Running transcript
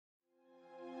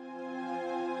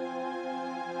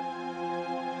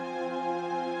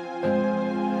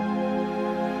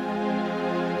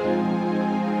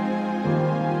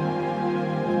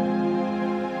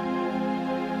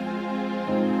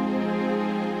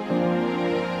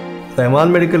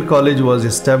Rehman Medical College was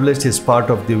established as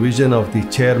part of the vision of the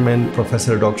chairman,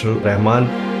 Professor Dr. Rehman,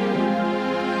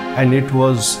 and it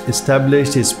was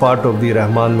established as part of the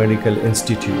Rehman Medical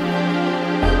Institute.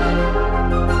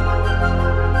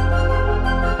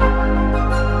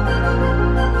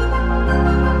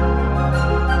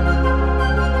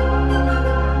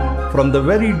 From the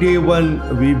very day one,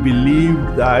 we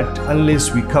believed that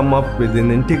unless we come up with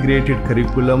an integrated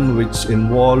curriculum which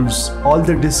involves all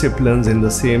the disciplines in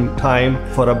the same time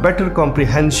for a better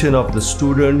comprehension of the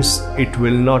students, it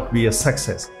will not be a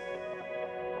success.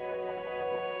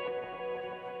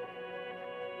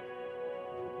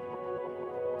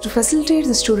 To facilitate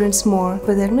the students more,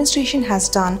 what the administration has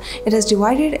done, it has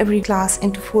divided every class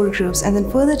into 4 groups and then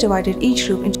further divided each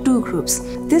group into 2 groups.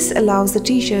 This allows the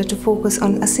teacher to focus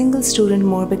on a single student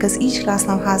more because each class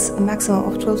now has a maximum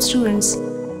of 12 students.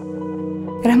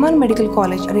 Rehman Medical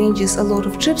College arranges a lot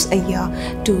of trips a year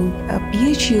to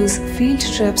PHUs, field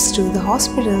trips to the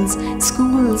hospitals,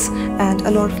 schools, and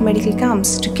a lot of medical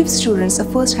camps to give students a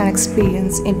first-hand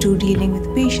experience into dealing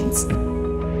with patients.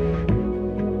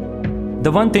 The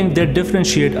one thing that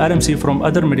differentiates RMC from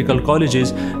other medical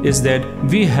colleges is that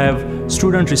we have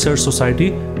Student Research Society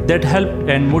that help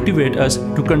and motivate us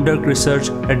to conduct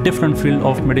research at different fields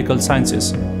of medical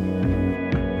sciences.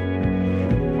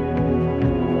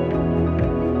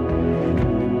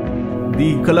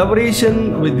 The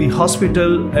collaboration with the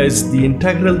hospital is the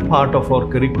integral part of our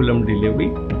curriculum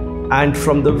delivery. And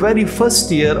from the very first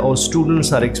year, our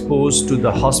students are exposed to the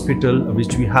hospital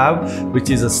which we have, which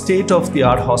is a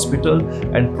state-of-the-art hospital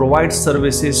and provides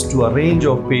services to a range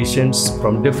of patients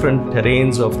from different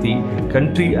terrains of the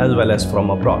country as well as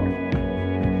from abroad.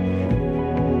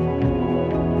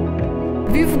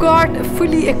 We've got a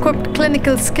fully equipped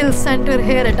clinical skills center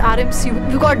here at RMC.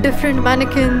 We've got different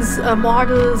mannequins,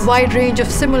 models, wide range of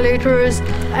simulators,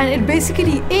 and it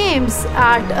basically aims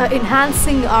at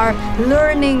enhancing our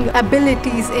learning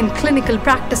abilities in clinical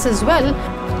practice as well.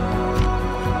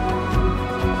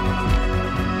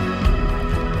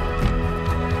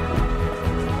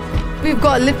 We've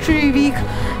got Literary Week,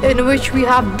 in which we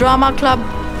have drama club,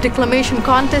 declamation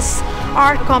contests,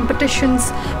 art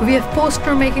competitions, we have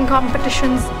poster making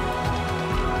competitions.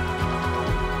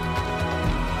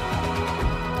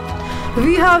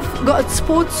 We have got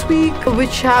Sports Week,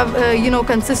 which have,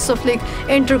 consists of like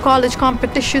inter-college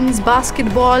competitions,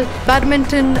 basketball,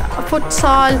 badminton,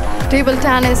 futsal, table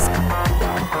tennis.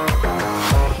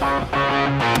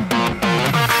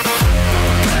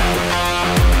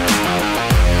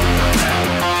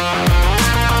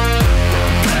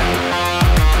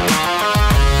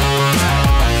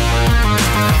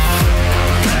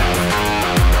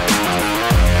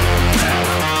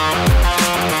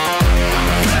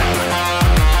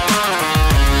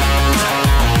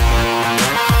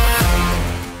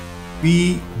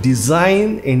 We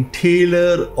design and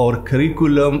tailor our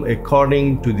curriculum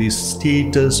according to the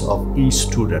status of each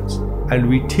student, and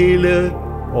we tailor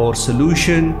our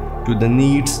solution to the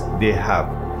needs they have,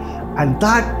 and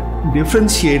that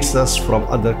differentiates us from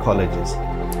other colleges.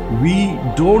 We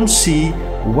don't see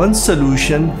one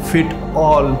solution fit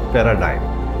all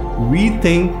paradigm. We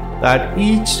think that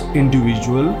each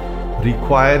individual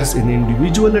requires an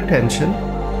individual attention,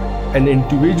 an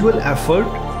individual effort,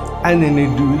 and an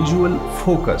individual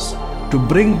focus to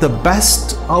bring the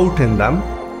best out in them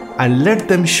and let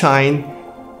them shine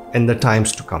in the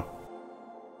times to come.